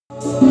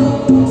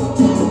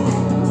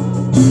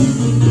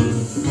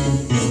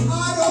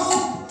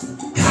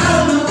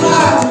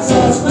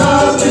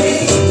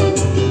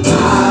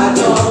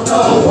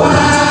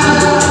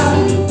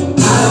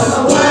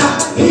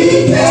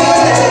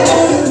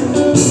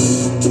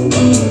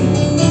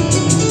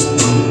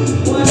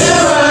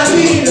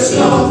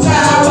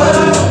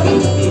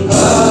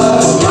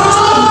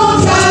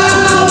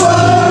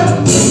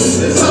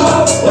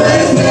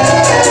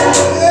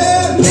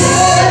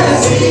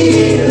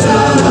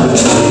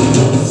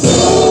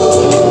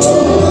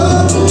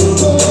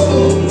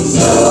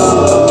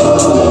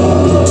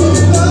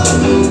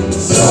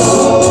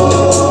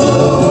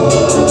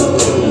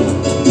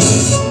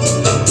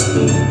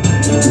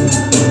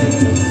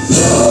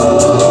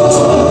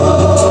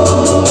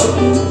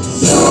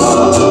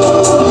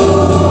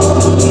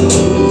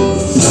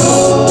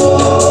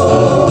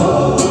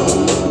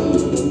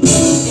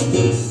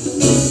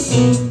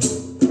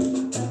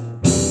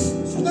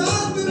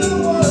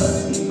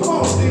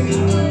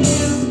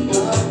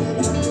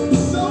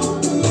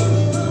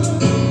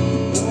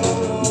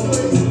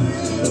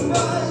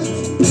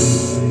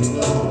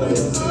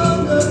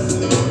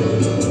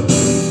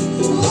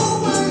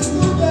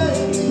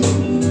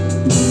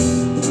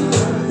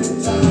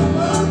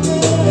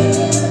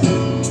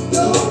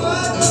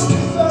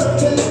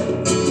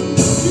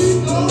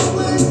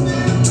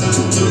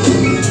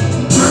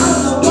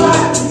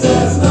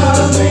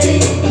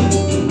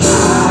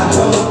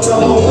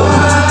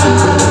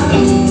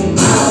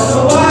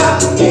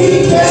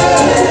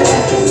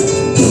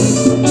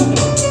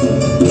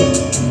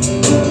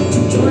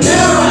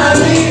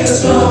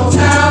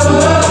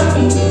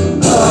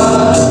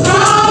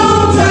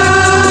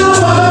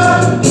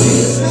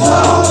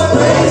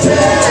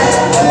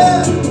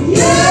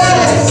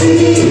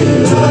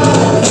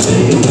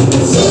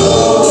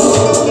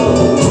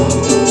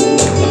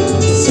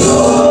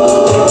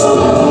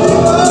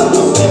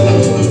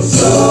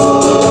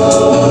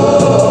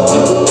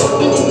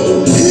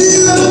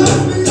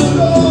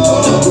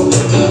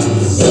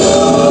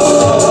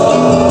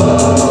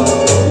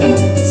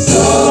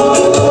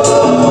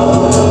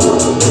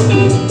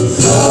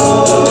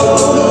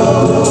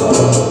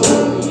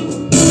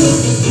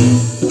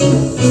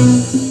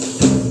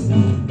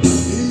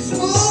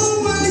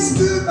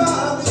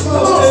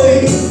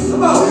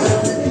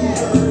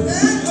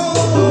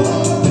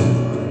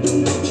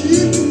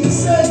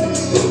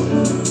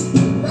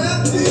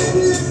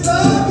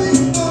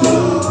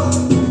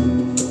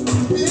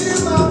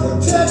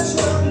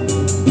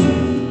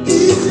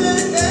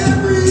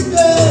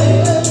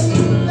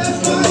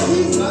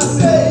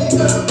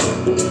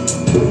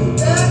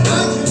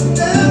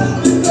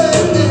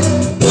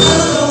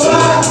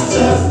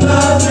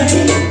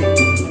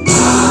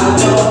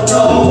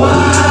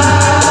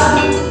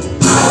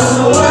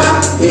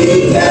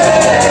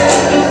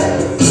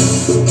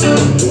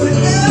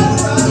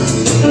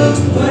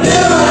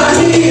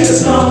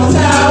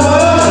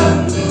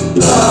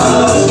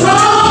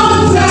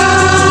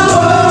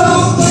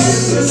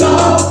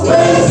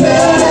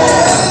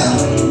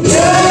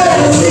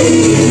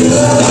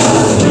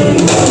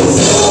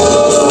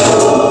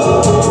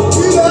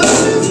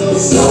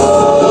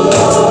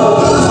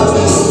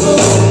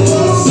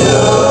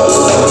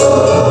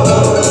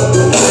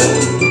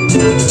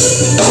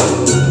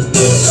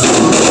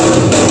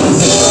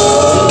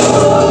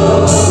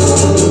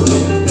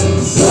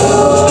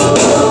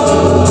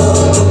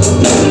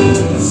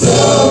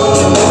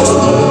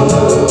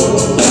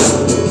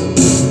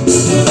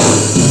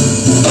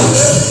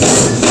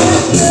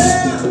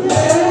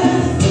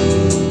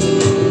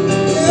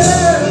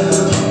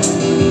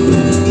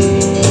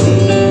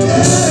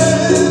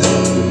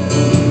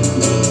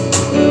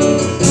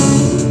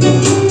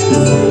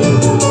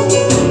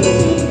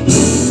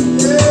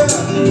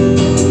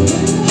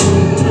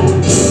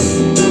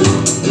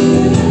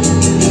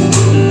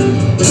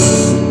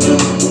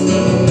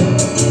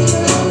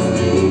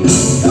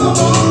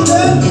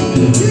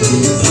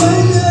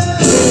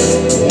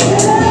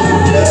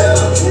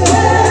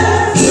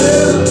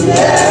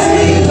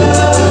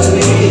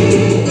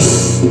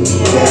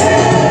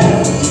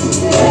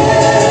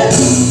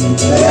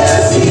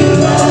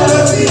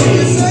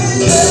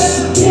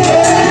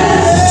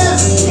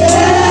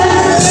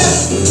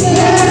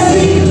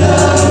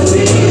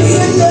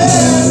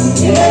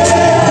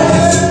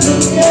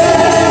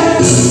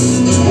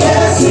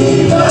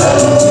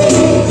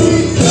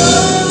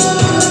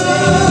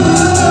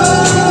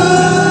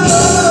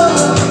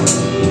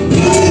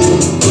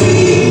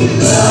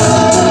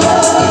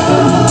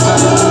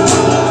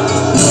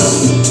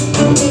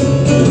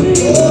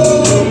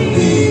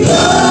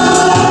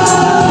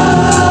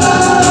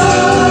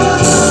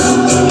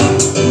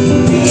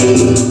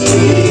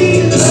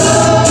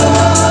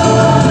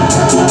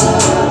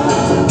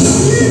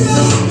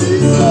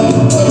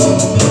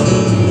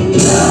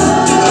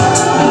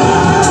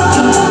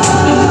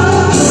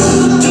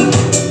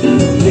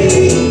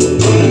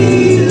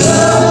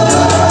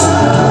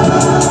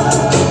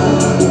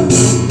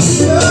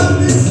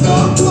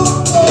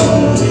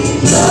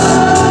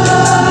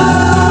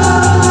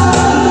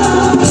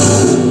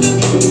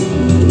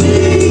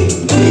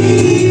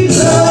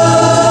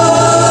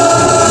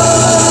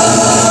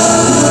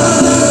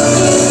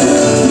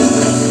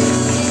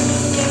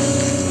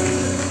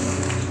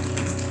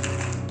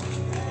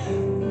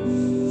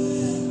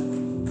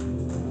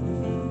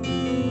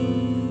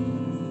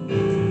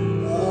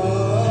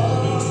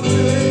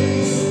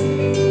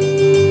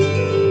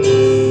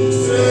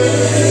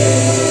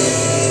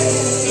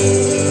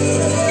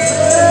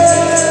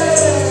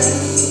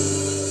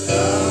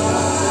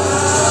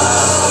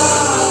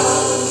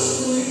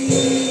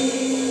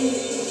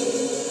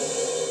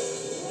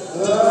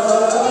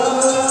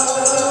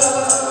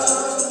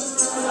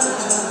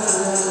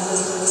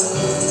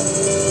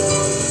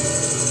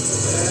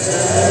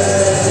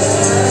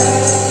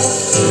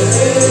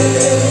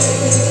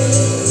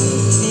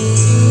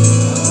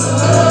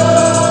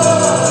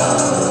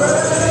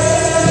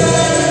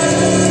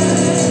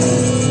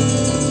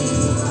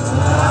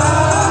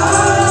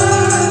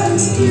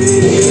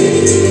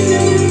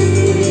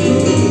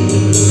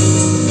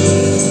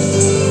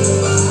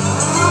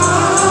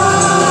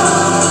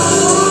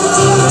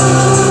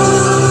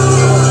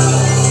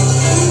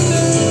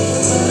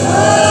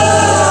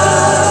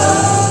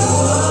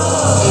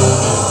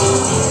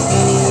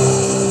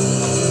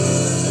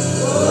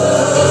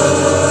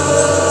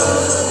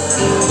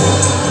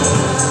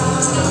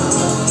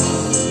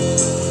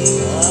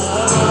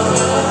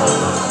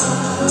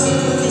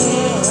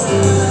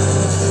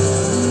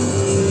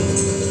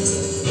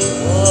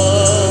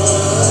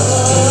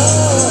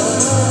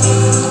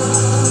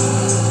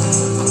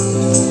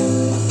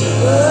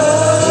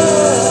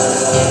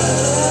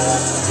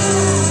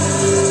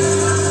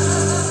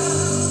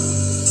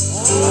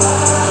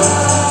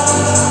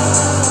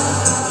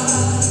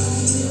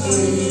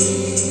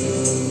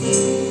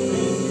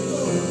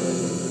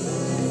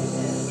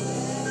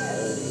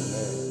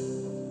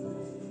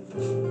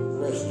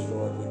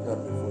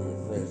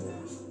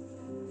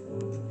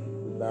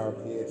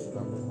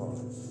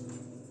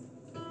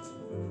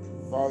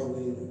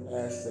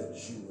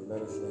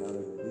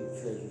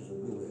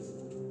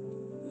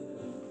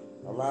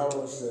allow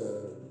us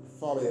to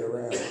follow you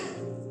around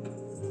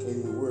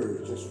in your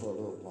word just for a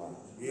little while.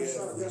 Yes,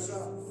 sir. Yes,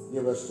 sir.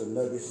 Give us the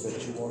nuggets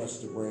that you want us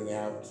to bring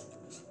out.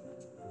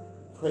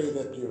 Pray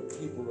that your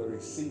people will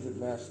receive it,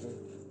 Master,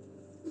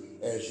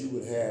 as you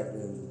would have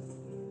them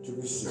to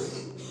receive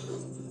it.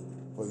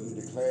 For you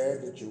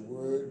declared that your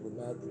word would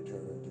not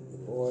return unto you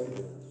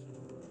void.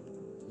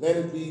 Let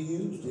it be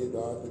used, dear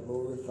God, to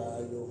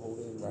glorify your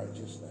holy and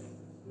righteous name.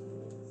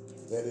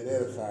 Let it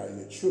edify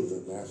your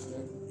children,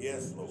 Master.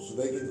 Yes, Lord. So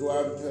they can go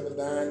out and tell the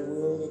dying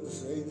world that the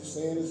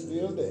sin is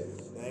still dead.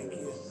 Thank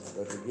you.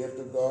 But the gift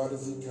of God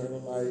is eternal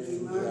life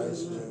in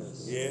Christ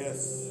Jesus.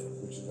 Yes.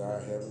 Which is our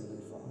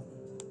heavenly Father.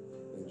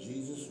 In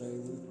Jesus'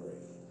 name we pray.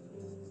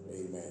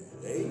 Amen.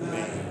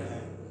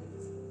 Amen.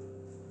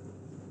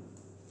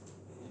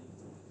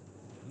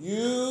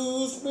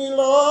 Use me,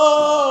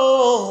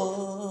 Lord,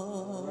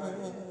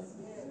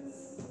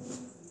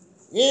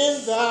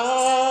 in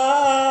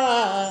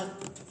thy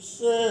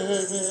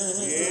service.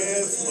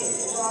 Yes,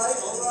 Lord.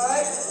 All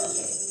right.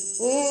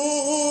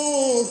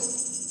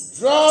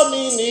 Draw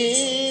me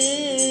nearer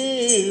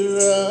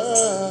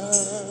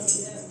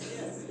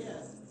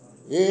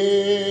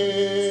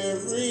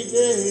every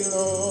day,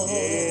 Lord.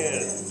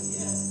 Yes.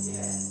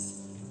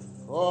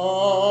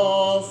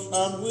 'Cause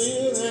I'm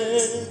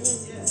willing,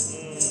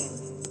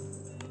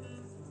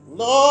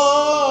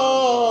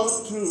 Lord,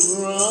 to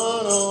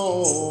run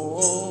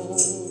on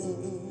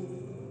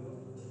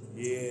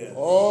Yes.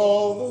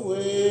 all the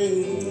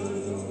way.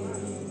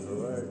 All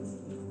right.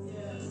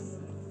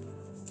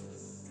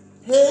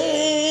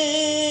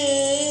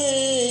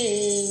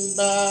 Pain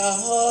by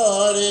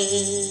heartache,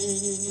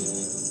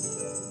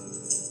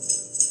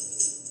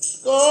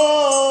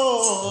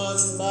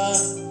 scorned by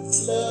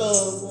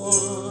loved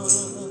one.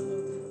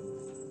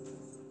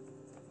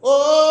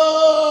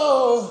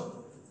 Oh,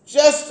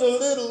 just a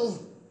little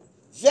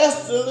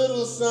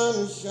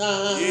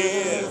sunshine.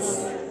 Yes.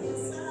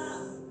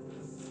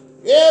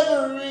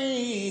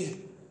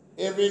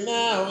 Every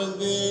now and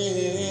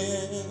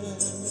then.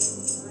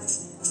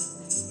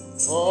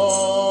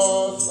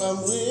 'Cause I'm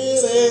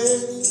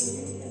willing,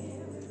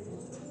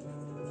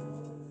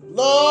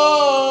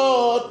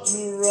 Lord, to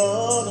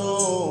run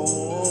on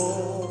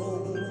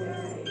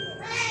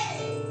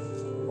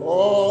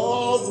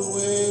all the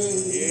way.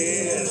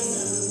 Yes.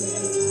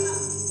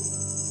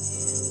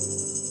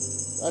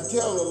 I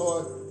tell the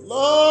Lord,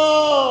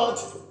 Lord,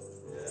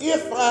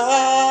 if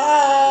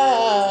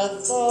I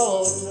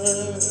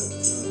falter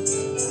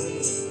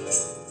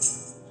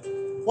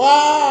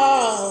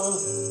while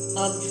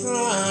I'm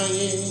trying,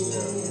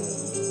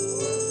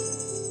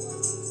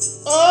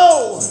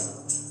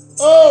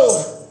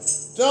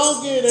 don't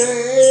get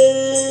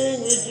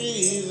angry,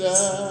 Jesus.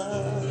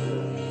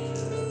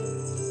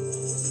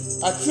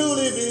 I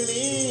truly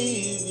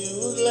believe you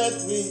would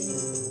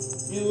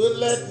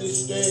let me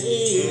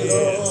stay,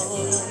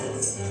 Lord.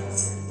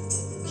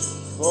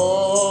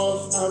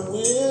 'Cause I'm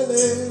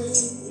willing,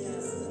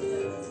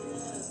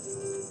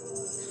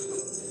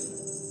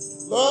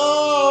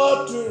 Lord,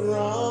 to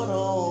run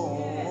on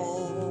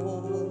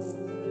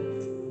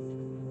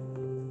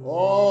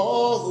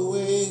all the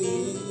way.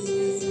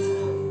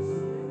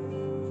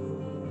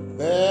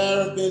 There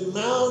have been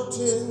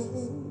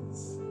mountains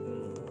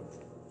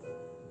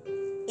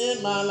in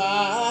my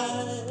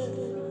life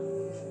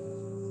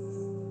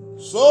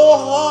so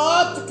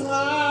hard to climb,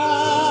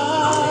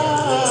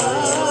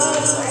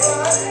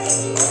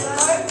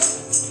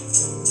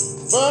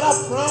 but I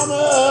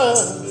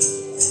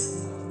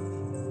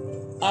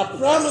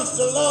promised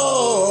the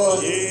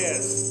Lord,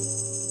 Yes.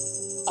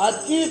 I'd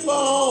keep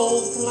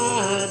on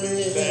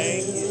climbing.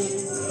 Thank you.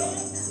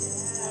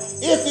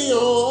 If He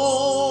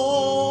only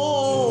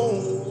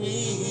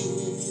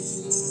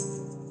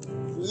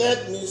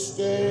let me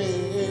stay,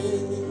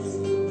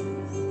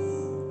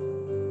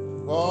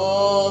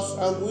 'cause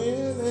I'm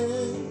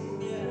willing,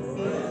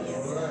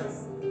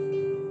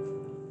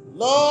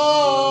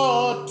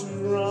 Lord, to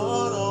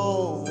run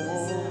on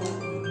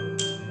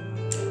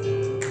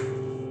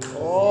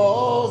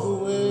all the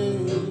way.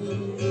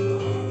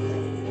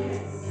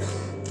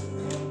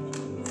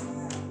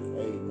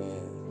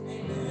 Amen.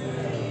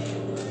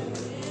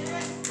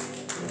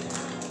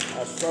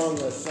 I sung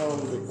that song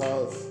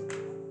because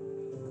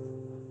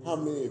how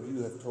many of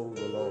you have told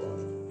the Lord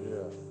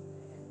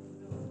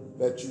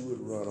that you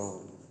would run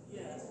on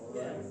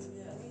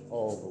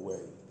all the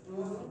way?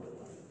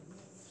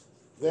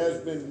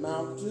 There's been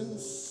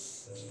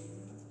mountains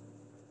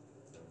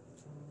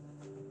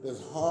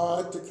that's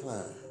hard to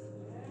climb.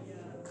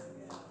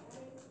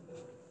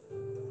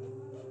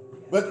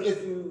 But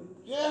if you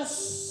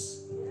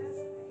just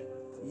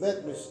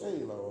let me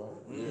stay, Lord.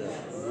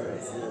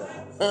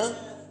 Huh?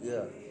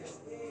 Yeah.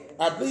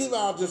 I believe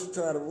I'll just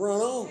try to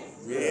run on.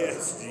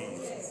 Yes,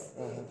 Jesus.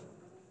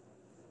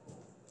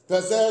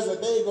 Because there's a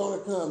day going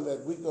to come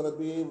that we're going to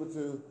be able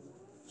to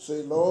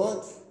say,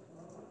 Lord,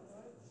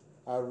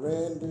 I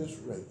ran this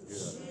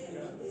race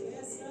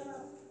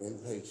in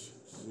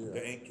patience.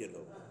 Thank you,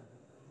 Lord.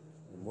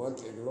 And one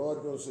day the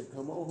Lord going to say,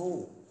 come on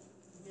home.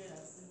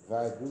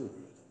 Thy good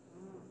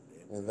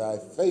and thy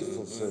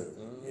faithful servant.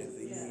 Yes,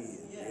 he is.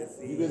 Yes,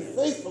 he You've been is.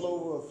 faithful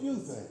over a few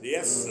things.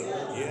 Yes, sir.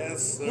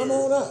 Yes, sir. Come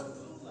on up,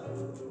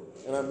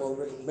 and I'm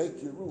going to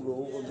make you ruler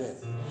over men.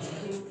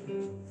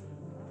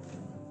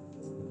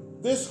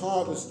 This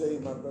Harvest Day,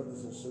 my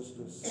brothers and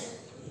sisters,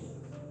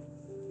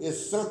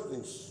 is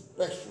something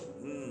special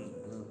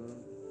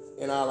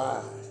in our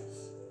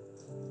lives.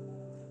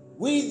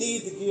 We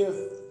need to give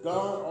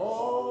God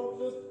all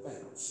the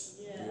thanks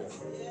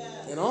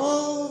and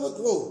all the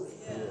glory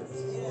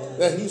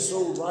that he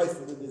so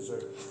rightfully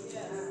deserves.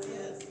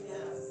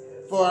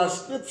 For our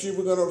scripture,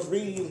 we're going to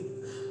read,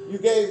 you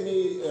gave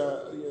me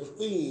your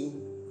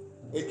theme.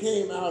 It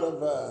came out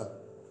of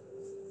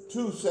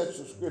two sets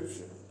of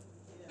scripture.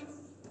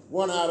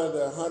 One out of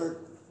the 100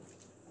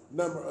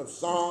 number of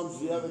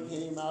Psalms, the other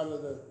came out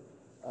of the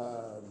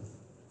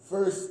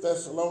 1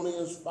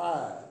 Thessalonians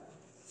 5,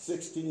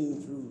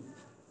 16 through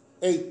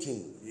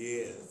 18.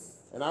 Yes.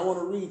 And I want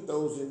to read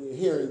those in your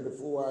hearing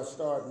before I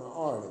start my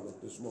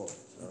argument this morning.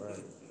 All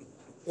right.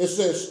 It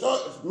says,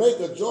 make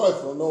a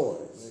joyful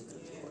noise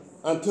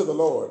unto the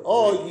Lord,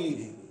 all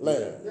ye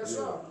land. Yes,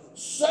 sir.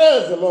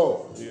 Serve the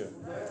Lord Yeah.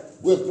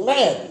 with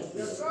gladness.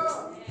 Yes,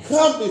 sir.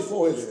 Come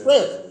before his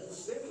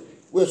presence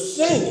with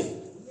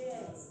singing.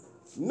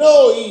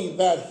 Know ye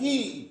that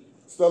he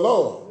is the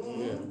Lord,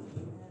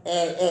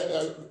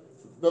 and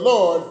the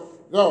Lord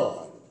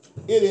God.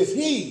 It is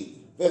he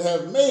that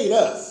have made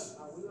us,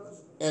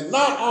 and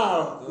not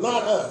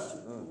us,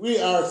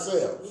 we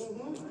ourselves.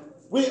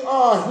 We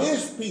are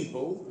his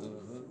people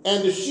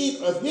and the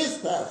sheep of his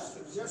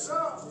pasture. Yes,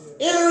 sir.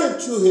 Enter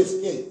into his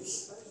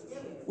gates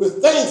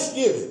with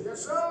thanksgiving,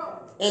 Yes, sir.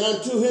 and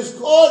unto his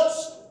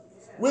courts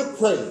with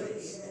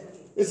praise.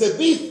 It said,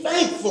 be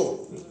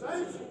thankful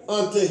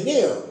unto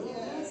him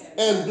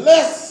and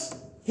bless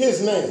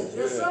his name.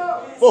 Yes,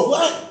 sir. For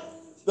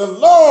what? The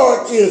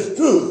Lord is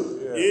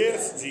good.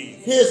 Yes,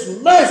 Jesus.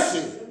 His mercy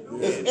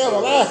is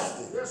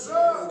everlasting, Yes,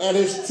 sir. and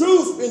his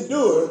truth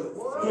endureth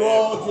to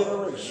all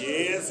generations.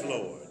 Yes,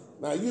 Lord.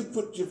 Now you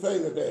put your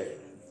finger there.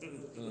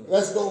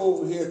 Let's go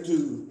over here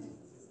to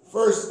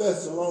 1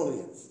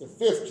 Thessalonians, the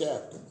 5th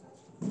chapter.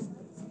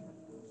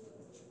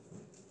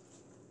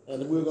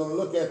 And we're going to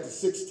look at the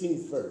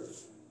 16th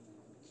verse.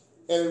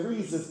 And it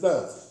reads as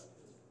thus.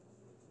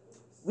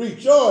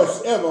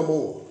 Rejoice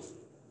evermore.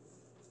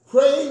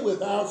 Pray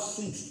without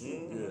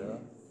ceasing.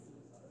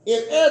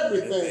 In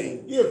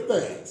everything give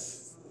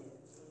thanks.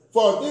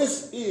 For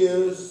this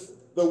is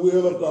the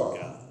will of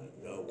God.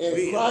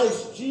 In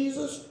Christ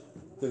Jesus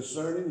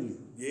concerning you.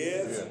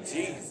 Yes,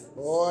 Jesus.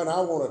 Boy, and I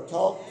want to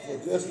talk for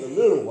just a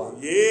little while.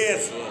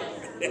 Yes,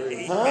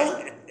 Lord.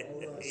 Huh?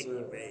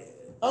 Amen.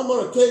 I'm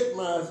going to take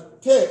my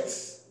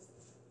text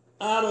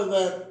out of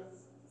that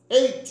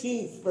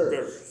 18th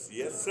verse.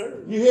 Yes,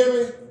 sir. You hear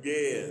me?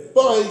 Yes.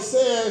 For he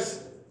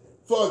says,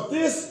 for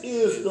this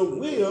is the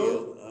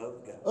will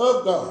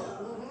of God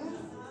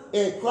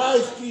in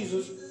Christ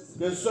Jesus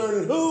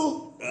concerning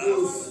who?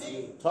 Us.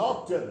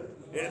 Talk to me.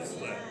 Yes,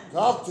 sir.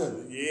 Talk to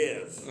me.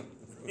 Yes.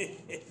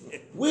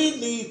 We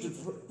need to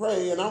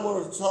pray, and I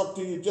want to talk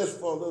to you just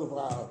for a little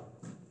while.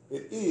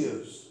 It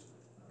is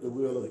the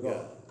will of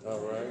God All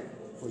right.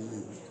 for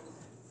you.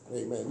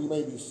 Amen. You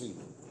may be seated.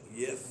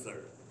 Yes, sir.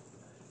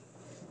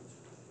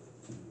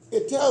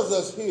 It tells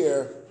us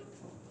here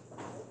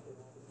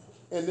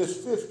in this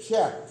 5th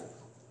chapter,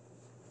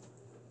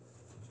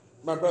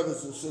 my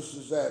brothers and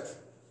sisters, that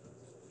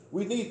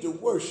we need to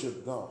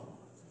worship God.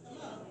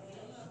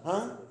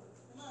 Huh?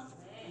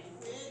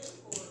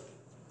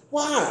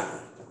 Why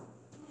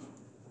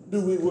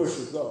do we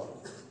worship God?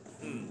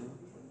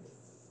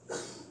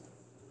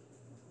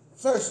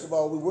 First of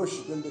all, we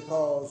worship him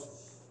because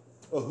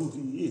of who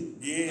he is.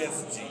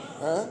 Yes, Jesus.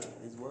 Huh?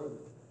 He's worthy.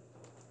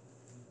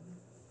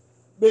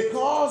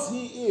 Because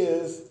he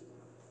is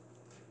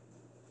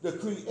the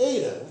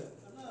creator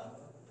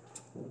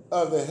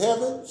of the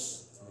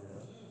heavens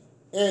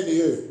and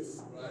the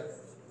earth.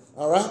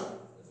 All right?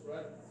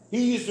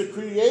 He is the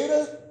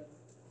creator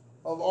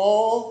of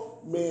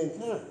all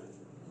mankind.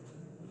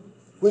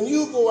 When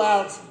you go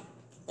out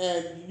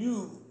and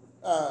you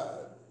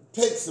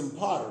take some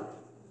pottery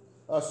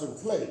or some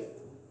clay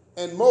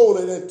and mold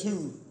it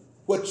into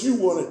what you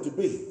want it to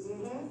be,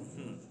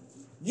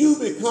 you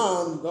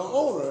become the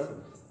owner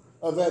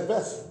of that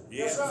vessel.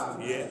 Yes,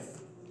 yes.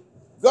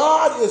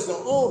 God is the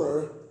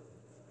owner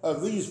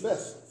of these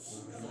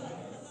vessels.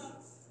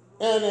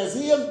 And as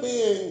him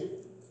being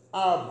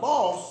our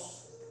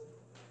boss,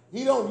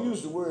 he don't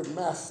use the word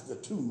master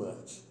too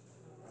much.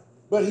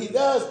 But he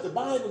does, the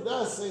Bible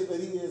does say that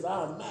he is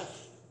our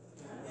master.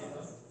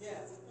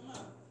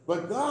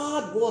 But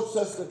God wants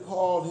us to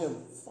call him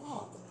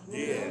Father.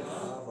 Yes.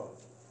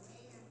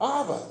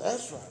 Abba,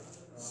 that's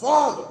right.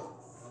 Father.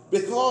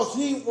 Because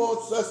he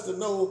wants us to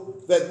know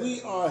that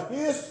we are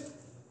his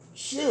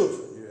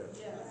children.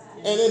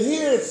 And in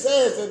here it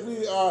says that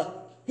we are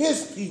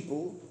his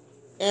people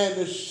and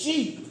the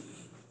sheep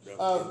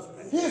of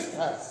his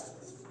pasture.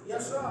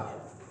 Yes, sir.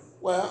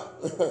 Well,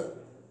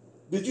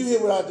 did you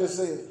hear what I just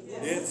said?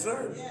 Yes,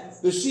 sir.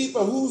 The sheep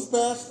of whose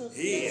pasture?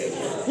 He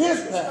is.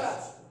 His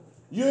pasture.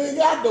 you ain't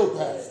got no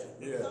past.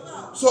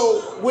 Yeah.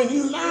 So when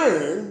you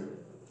learn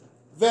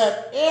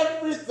that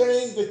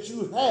everything that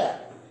you have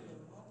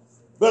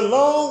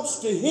belongs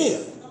to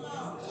him,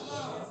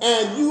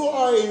 and you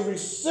are a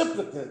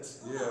recipient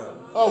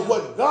of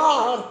what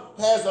God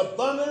has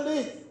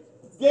abundantly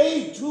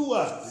gave to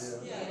us.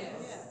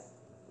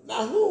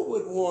 Now, who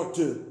would want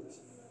to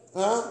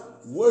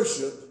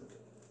worship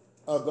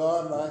a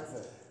God like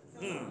that?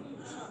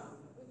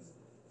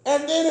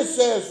 And then it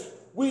says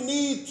we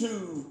need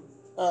to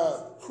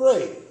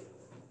pray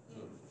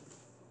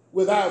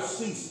without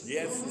ceasing.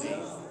 Yes,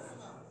 Jesus.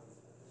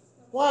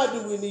 Why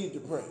do we need to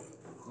pray?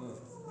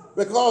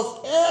 Because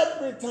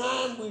every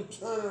time we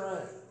turn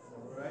around,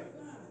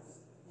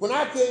 when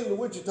I came to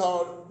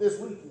Wichita this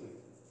weekend,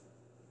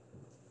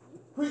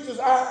 preachers,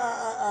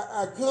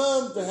 I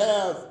come to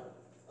have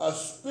a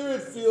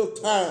spirit-filled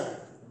time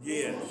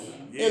Yes.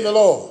 in the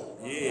Lord.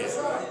 Yes.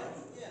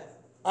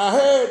 I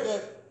heard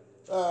that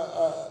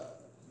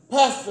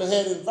Pastor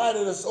had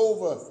invited us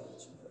over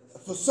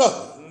for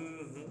supper.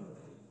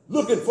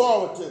 Looking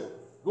forward to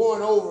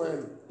going over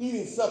and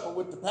eating supper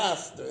with the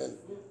pastor,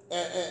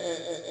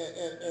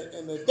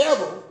 and the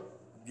devil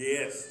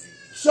Yes.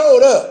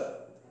 showed up,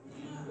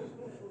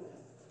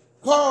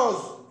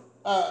 caused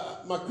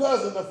my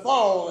cousin to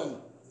fall, and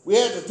we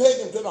had to take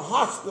him to the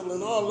hospital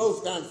and all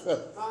those kinds of stuff.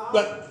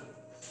 But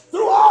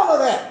through all of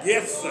that,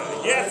 Yes, sir.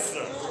 Yes,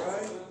 sir.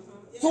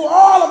 through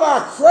all of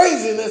our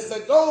craziness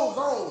that goes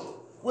on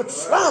with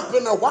Trump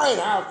in the White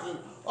House and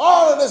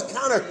all of this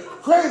kind of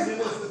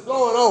craziness that's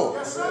going on,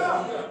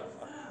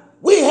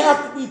 we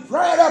have to be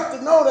prayed up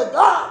to know that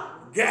God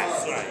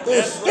Yes, sir. is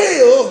That's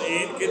still right.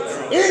 In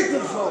control. in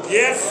control.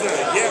 Yes, sir.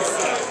 Yes,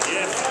 sir.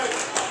 Yes, sir.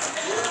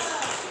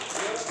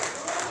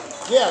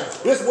 Yeah,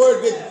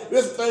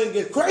 this thing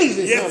get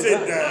crazy Yes, it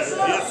sometimes. does.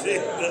 Yes,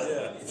 it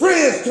does.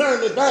 Friends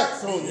turn their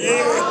backs on you.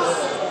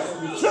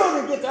 Yes. Your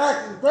children get to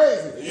acting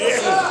crazy.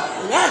 Yes.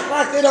 And act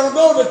like they don't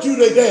know that you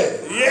their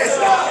daddy. Yes.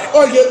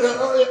 Or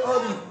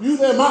you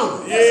their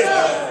mama.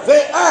 Yes.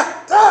 They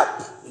act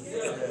up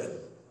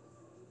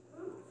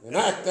and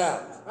act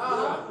out.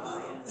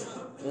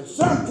 And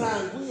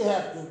sometimes we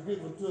have to give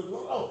them to the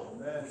Lord.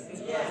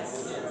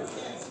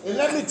 And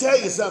let me tell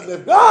you something.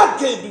 If God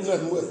can't do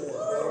nothing with it,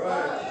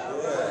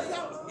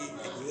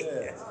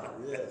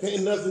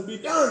 can't nothing be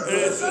done to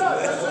it.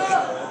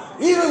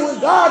 Even when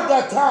God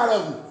got tired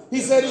of them, he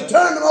said he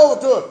turned them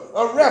over to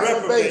a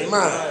reprobate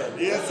mind.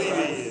 Yes, he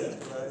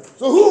did.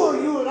 So who are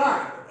you and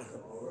I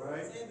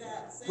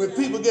when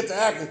people get to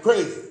acting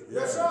crazy?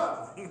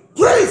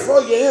 Pray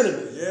for your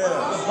enemies.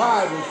 The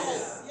Bible says.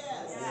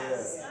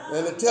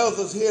 And it tells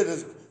us here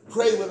to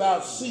pray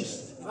without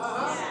ceasing.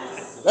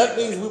 That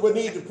means we would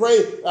need to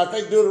pray. I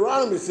think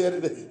Deuteronomy said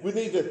it. We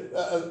need to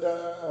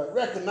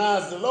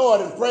recognize the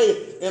Lord and pray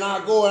in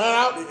our going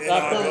out, In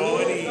our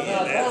going in.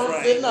 That's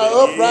right. in our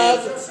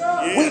uprising.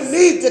 Yes. We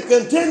need to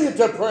continue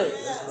to pray.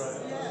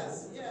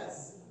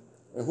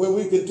 And when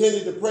we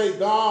continue to pray,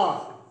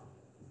 God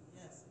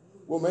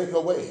will make a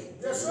way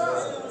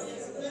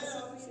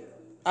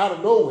out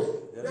of nowhere.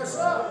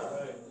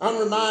 I'm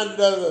reminded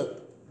of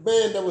the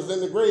band that was in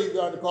the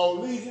graveyard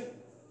called Legion.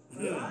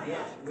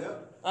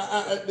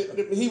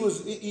 He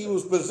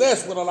was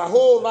possessed with a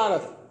whole lot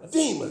of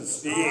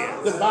demons.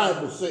 Yeah. The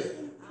Bible said.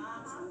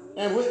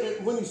 And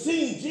when he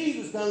seen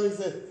Jesus come, he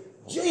said,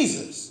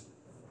 "Jesus,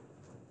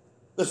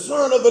 the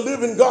Son of the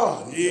living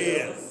God."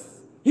 Yes.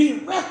 He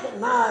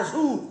recognized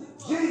who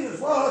Jesus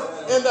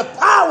was and the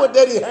power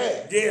that he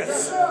had.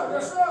 Yes.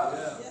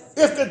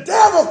 If the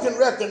devil can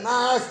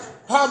recognize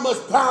how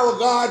much power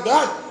God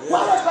got,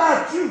 what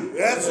about you?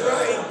 That's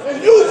right.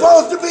 And you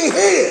supposed to be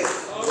his.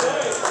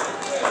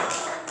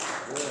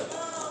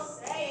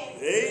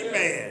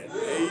 Amen.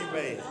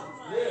 Amen.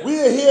 We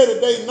are here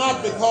today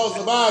not because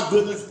of our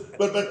goodness,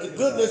 but the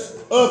goodness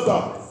of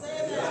God.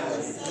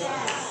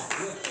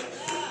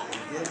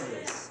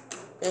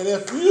 And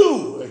if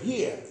you are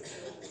here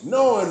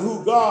knowing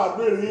who God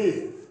really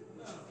is,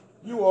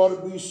 you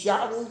ought to be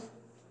shouting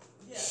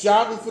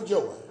for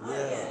joy.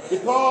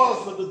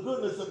 Because of the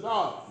goodness of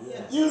God.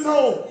 You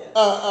know,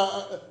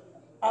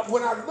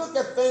 when I look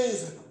at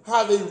things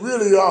how they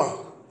really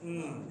are,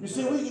 you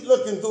see, we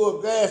looking through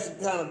a glass and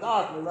kind of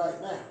darkly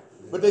right now.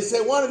 But they say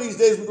one of these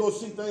days we're going to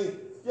see things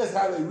just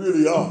how they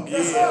really are.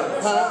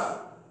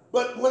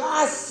 But when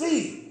I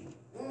see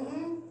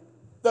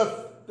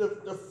the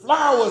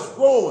flowers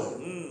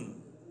growing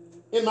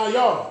in my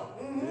yard,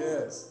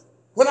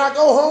 when I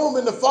go home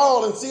in the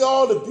fall and see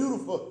all the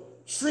beautiful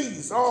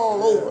trees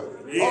all over,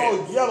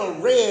 all yellow,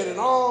 red, and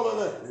all of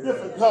the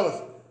different colors,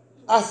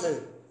 I say,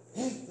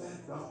 ain't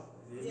that God?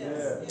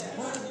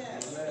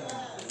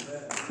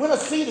 When I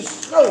see the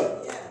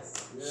snow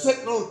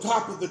sitting on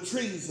top of the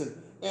trees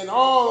and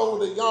all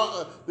over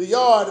the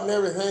yard and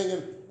everything,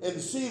 and to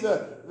see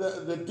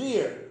the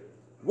deer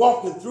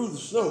walking through the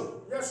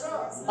snow,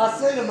 I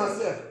say to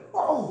myself,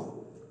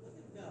 oh,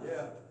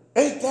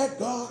 ain't that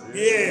God?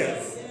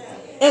 Yes.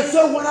 And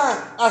so when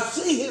I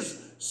see his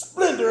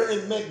splendor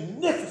and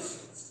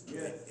magnificence,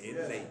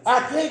 I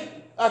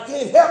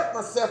can't help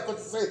myself but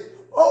to say,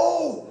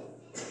 Oh,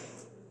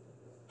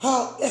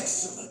 how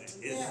excellent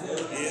Yes,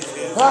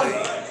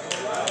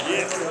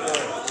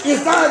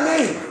 is thy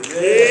name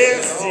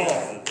yes,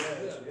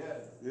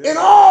 Jesus. in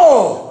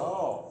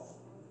all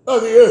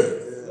of the earth.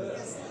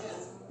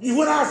 You,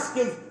 when I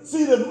can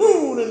see the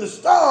moon and the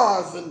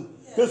stars and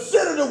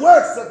consider the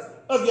works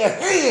of your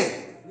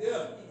hand.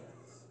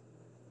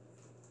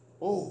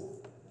 Oh,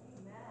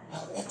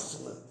 how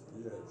excellent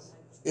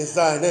is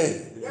thy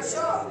name. Yes,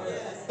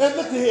 sir. And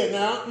look here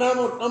now. Now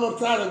I'm gonna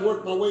try to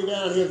work my way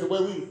down here to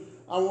where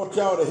I want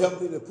y'all to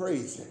help me to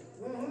praise him.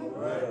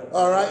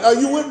 All right, are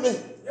you with me?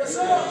 Yes,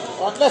 sir.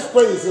 All right, let's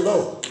praise the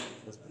Lord.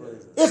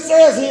 It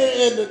says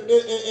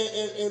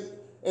here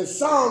in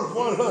Psalms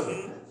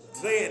 100.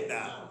 Say it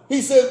now.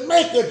 He says,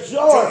 make a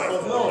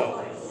joyful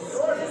noise.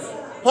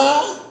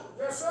 Huh?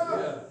 Yes,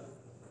 sir.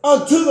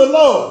 Unto the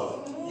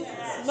Lord.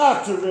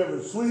 Not to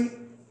Reverend Sweet,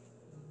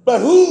 but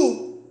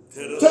who? To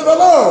the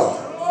Lord.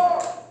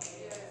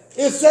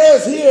 It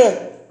says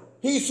here,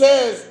 he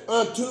says,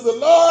 unto the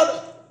Lord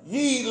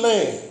ye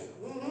land.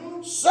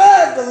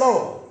 Serve the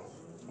Lord.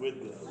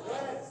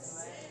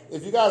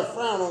 If you got a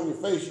frown on your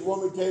face, you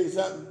want me to tell you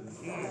something?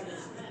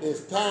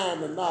 It's time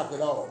to knock it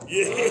off.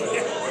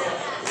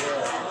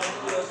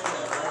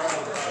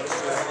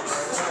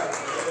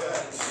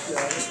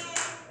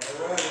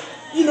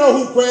 You know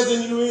who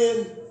present you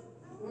in?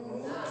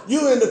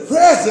 You in the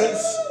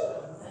presence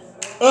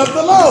of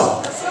the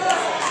Lord.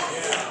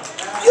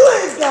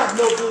 You ain't got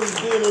no business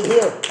being in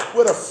here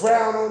with a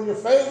frown on your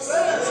face.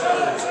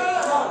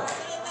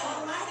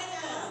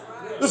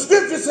 The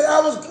scripture said,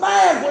 I was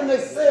glad when they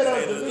said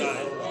unto me,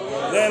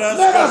 Let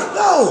us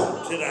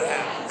go to the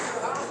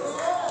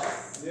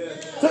house.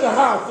 To the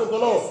house of the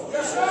Lord.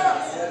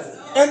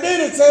 And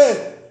then it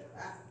said,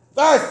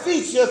 thy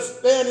feet shall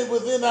stand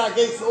within thy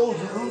gates, O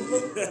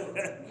Jerusalem.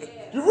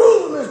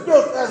 Jerusalem is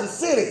built as a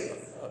city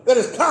that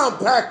is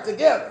compact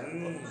together.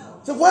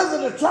 So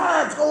whether the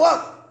tribes go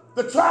up,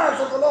 the tribes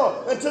of the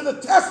Lord, and to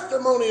the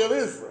testimony of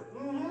Israel,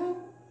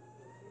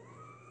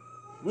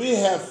 we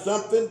have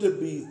something to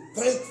be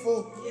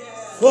thankful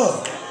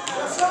for.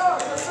 Yes, sir.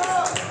 Yes,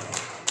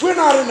 sir. We're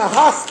not in the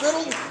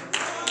hospital.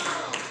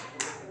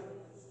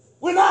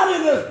 We're not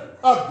in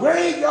a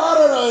graveyard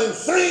or an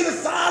insane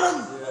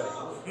asylum.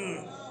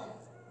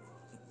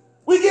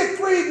 We get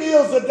 3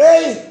 meals a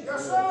day.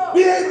 Yes, sir.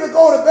 Be able to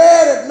go to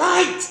bed at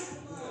night.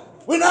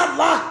 We're not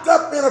locked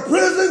up in a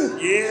prison.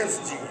 Yes,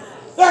 Jesus.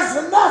 That's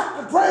enough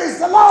to praise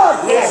the Lord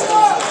for. Yes,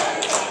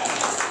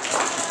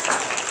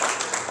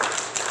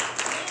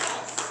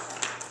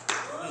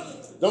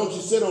 Don't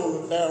you sit down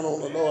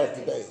on the Lord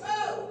today.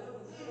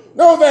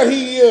 Know that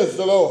he is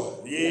the Lord.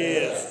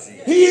 yes,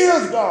 Jesus. He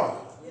is God.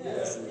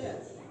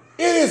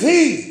 It is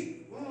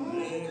he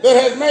that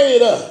has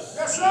made us.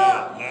 Yes, sir.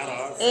 Not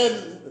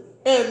us.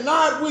 And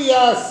not we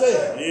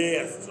ourselves.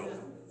 Yes, Lord.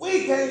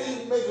 We can't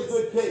even make a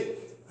good cake.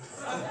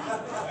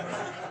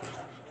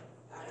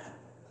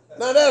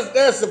 Now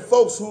there's some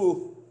folks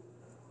who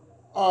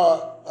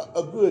are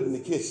good in the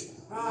kitchen.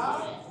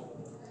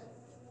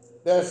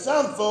 There's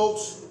some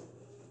folks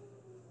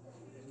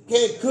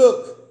can't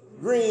cook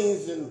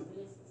greens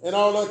and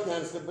all that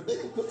kind of stuff, but they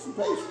can cook some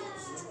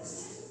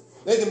pastries.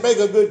 They can bake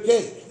a good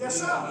cake.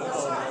 Yes, sir.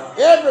 Yes, sir.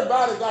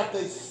 Everybody got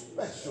their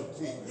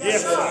specialty.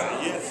 Yes, sir.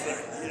 Yes,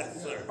 sir.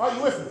 Yes, sir. Are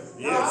you with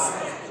me? Yes.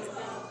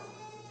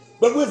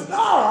 But with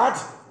God,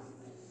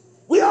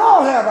 we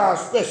all have our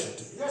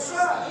specialty. Yes,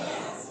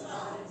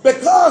 sir.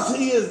 Because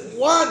he is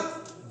one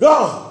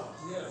God.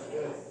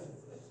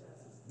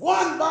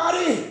 One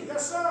body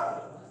Yes,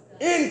 sir.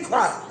 in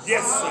Christ.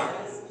 Yes, sir.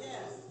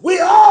 We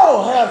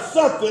all have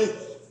something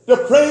to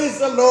praise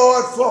the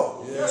Lord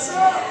for. Yes,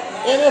 sir.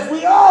 And if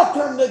we all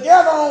come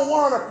together on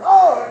one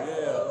accord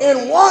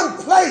in one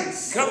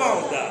place, Come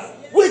on, Doc.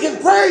 we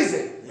can praise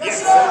him.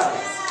 Yes,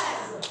 sir.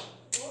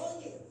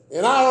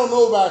 And I don't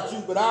know about you,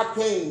 but I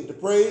came to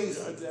praise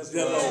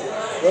The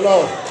Lord. the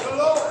Lord. The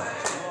Lord.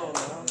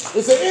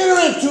 It said,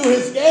 enter into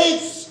his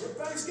gates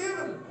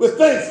Thanksgiving. with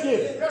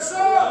thanksgiving. Yes,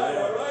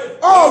 sir.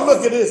 Oh,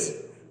 look at this.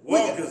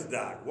 Walker's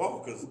Doc.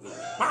 Walker's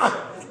Doc.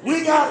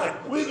 We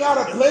got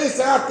a place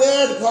out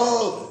there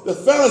called the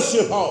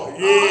Fellowship Hall.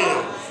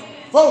 Yeah.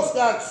 Folks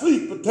got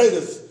sweet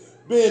potatoes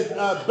being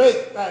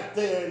baked back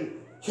there, and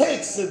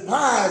cakes and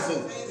pies,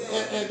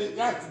 and they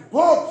got some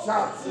pork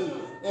chops and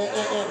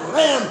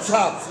lamb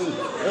chops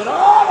and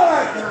all of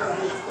that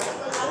kind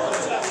of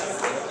stuff.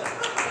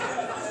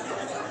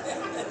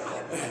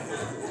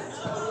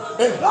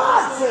 And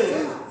God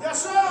said,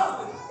 Yes,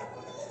 sir.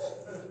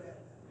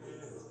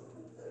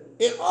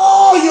 in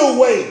all your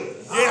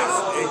ways, Yes.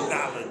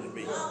 Acknowledge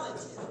me.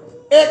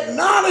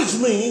 acknowledge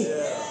me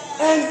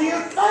and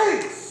give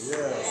thanks.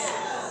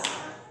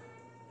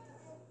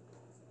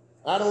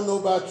 I don't know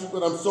about you,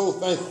 but I'm so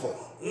thankful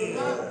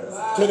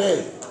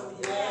today.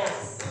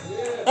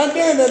 And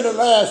then in the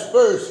last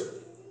verse,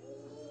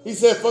 he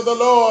said, for the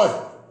Lord,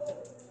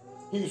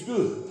 he's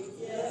good.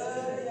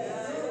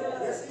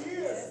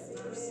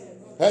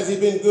 Has he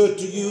been good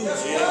to you?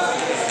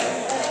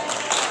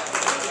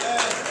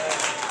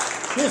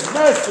 His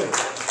mercy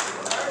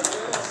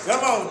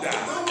Come on, Doc.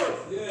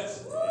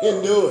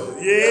 Can do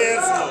it.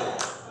 Yes, Lord.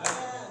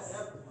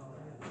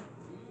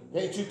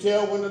 Can't you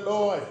tell when the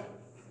Lord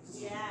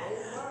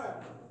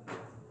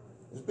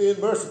is being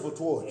merciful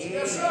towards you?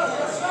 Yes, sir.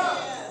 Yes,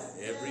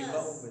 sir. Every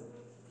moment.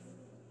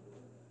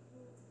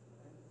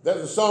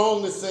 There's a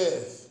song that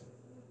says,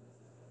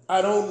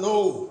 I don't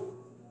know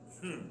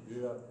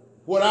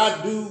what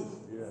I do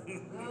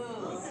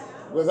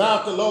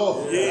without the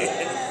Lord.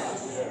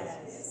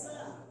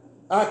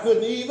 I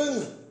couldn't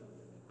even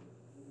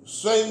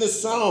sing this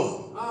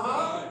song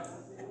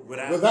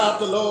without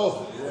the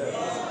Lord.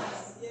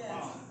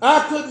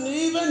 I couldn't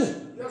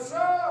even Yes,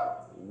 sir.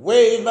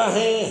 wave my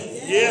hand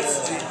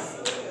Yes,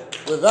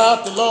 Jesus.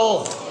 without the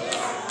Lord.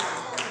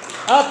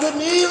 I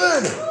couldn't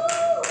even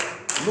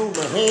move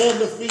my hand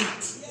to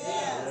feet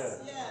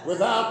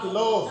without the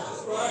Lord.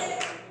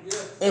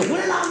 And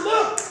when I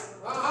look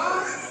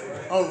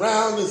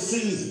around and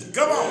see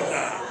Come on,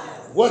 Doc.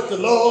 what the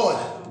Lord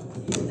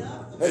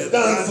has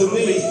done for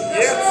me,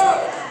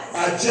 Yes,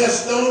 I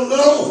just don't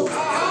know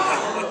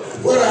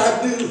what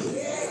I do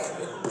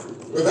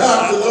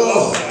without the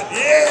Lord.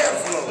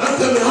 yes, Lord. I'm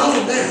coming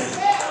home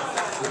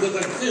now because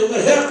I can feel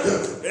the help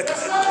coming.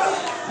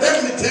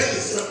 Let me tell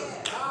you something.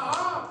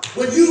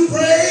 When you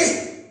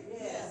pray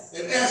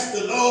and ask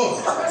the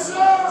Lord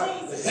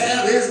to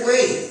have his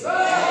way,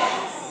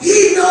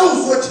 he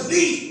knows what you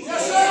need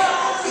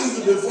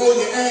even before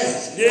you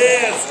ask.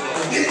 Yes, Lord.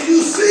 And then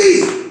you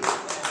see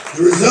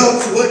the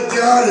results of what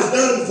God has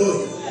done for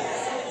you.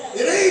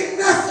 It ain't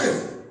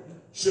nothing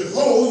should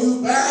hold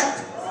you back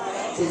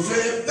from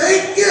saying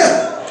thank you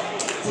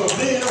for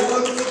being a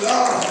wonderful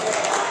God.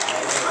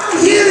 I'm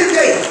here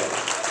today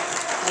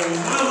on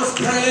Mama's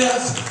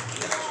prayers.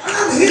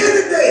 I'm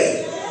here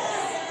today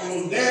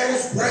on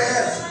Daddy's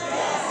prayers.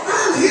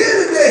 I'm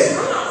here today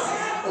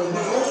on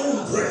my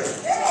own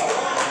prayers.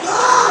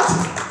 God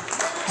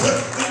took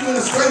me to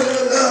the straight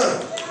of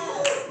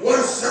love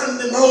one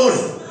Sunday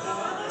morning.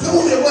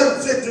 Told me I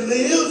wasn't fit to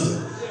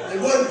live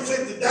and wasn't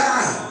fit to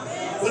die.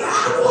 But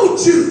I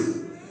want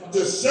you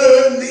to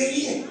serve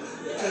me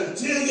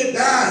until you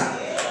die.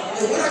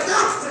 And when I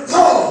got the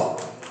call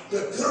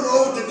to come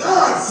over to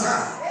God's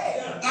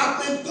side,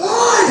 I've been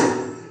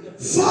going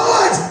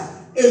forward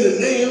in the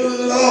name of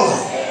the Lord.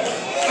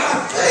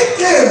 I thank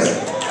him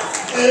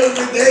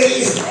every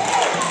day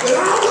that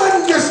I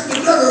wasn't just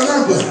another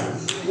number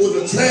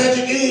with a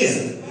tragic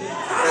end.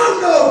 I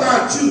don't know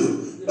about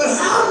you, but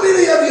how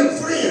many of your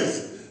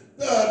friends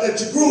that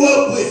you grew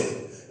up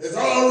with is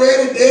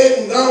already dead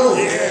and gone?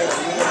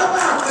 How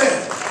about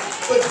that?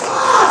 But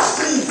God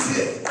sees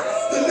fit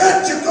to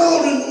let your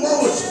golden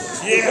moments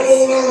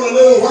hold on a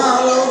little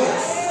while longer.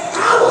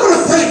 I want to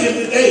thank him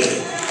today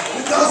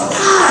because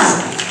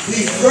why?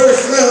 He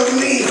first loved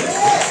me.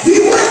 He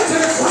went to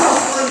the cross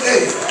one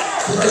day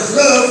for his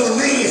love for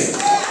me.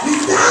 He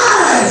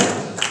died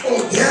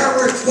on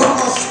Calvary's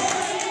cross.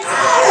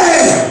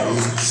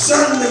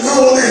 Sunday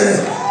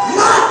morning,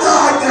 my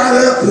God got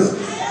up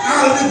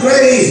out of the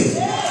grave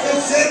and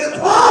said,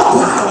 all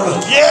power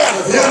of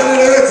heaven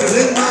and earth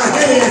is in my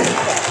hand.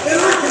 And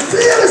I can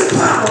feel his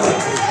power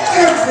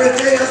every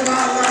day of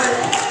my life.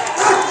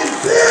 I can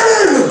feel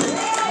him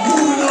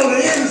moving on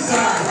the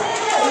inside.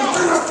 And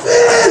when I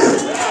feel him,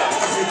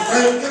 I say,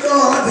 thank you,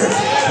 Lord. When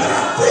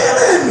I feel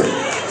him, I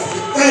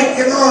say, thank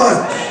you, Lord.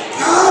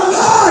 Our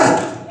Lord,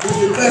 would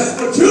you bless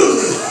my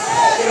children?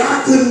 And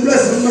I couldn't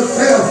bless them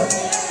myself.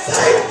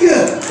 Thank you.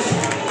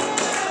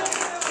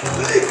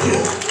 Thank you.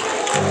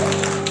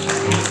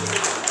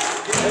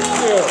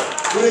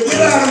 When they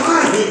get out of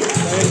my head,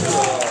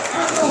 I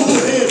know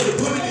whose hands to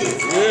put it in.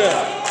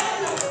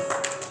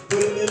 Put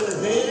it in the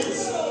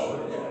hands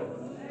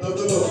of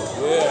the Lord.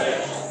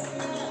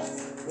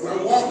 When I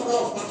walked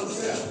off by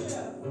myself,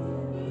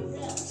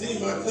 see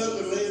my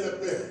cousin laying up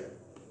there,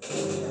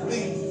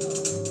 bleeding.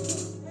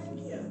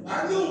 I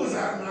knew it was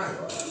out of my head.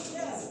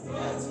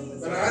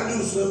 But I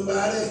knew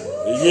somebody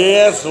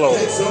Yes, Lord.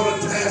 takes on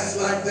a task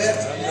like that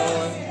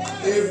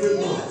every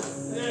month.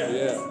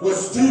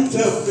 What's too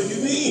tough for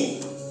you me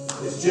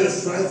is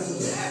just right for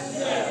me.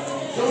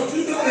 Don't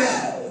you know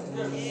that?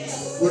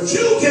 What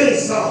you can't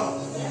solve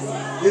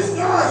is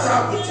God's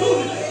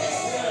opportunity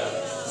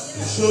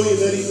to show you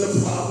that he's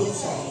a problem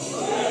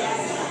solver.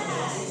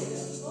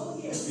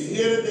 If you're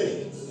here today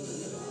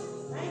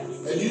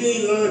and you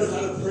ain't learned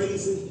how to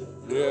praise him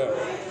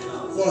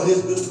for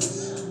his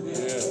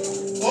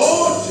goodness,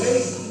 oh,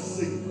 taste and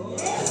see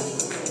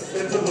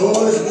that the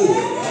Lord is good.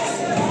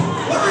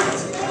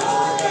 What?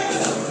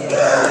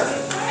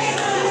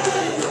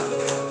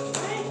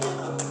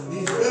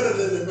 He's better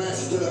than the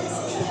master of the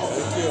house.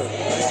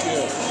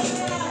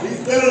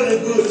 He's better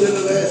than good than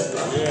the last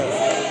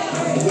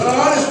time.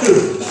 God is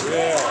good.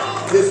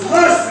 His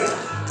mercy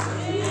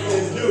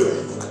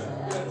endures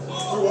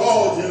through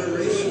all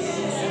generations.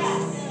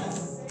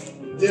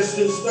 This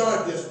didn't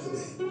start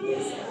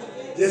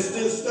yesterday. This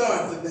didn't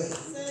start today.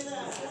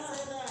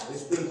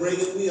 It's been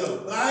bringing me a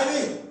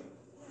mighty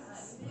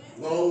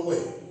long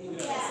way.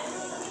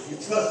 You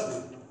trust me.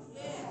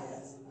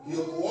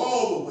 He'll go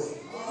all the way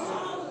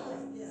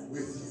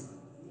with you.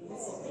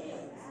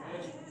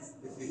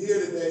 you're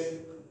here today,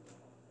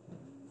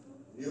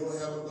 you don't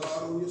have a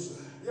God on your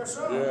side Yes,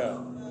 sir.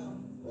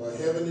 Yeah. or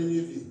heaven in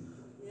your view.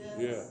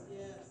 Yeah.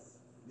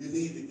 You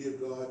need to give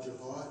God your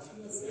heart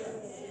and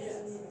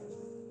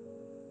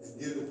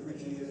give the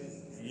preacher your hand.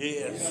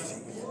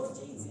 Yes.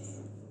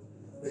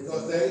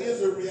 Because there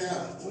is a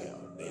reality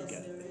Well, they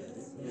got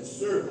in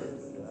serving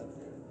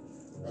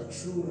a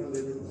true and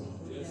living God.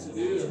 Yes, it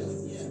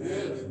is. Yes, it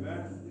is.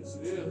 Yes,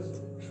 it is.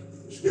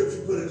 The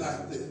scripture put it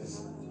like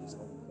this.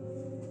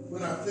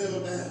 When I fell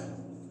down,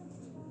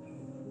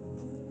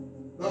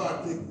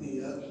 God picked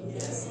me up.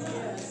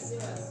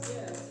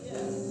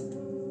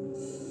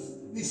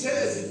 He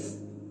says,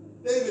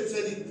 David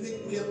said he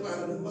picked me up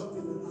out of the muck of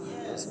the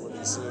mire. That's what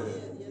he said.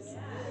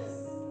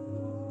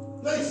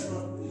 Place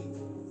my feet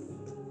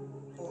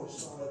on a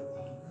solid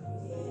rock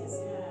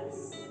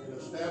and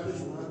establish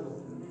my goal.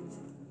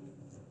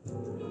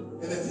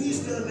 And if he's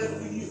done that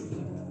for you,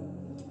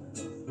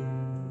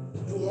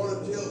 you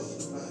ought to tell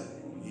somebody,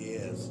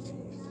 Yes.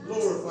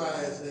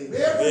 glorify his name.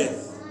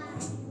 Yes.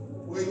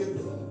 Where you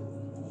go.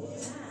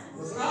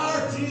 Because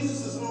our Jesus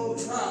is on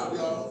trial,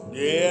 y'all.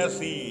 Yes,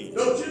 he is.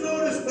 Don't you know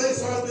this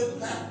place ought to be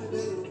packed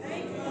today?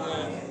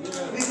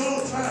 He's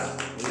on trial.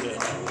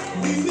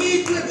 Yeah. We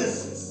need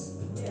witnesses.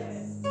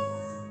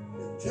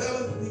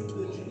 Telling people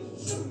that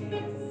Jesus is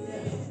real.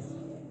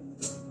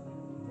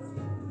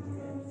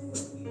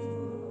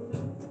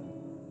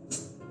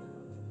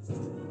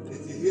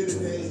 If you're here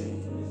today,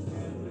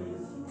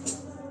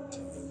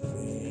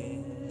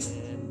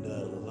 In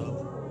the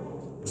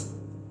Lord,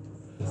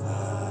 I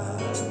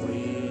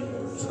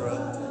will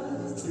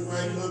trust. you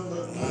might come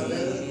for my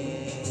letter.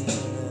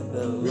 In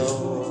the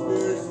Lord.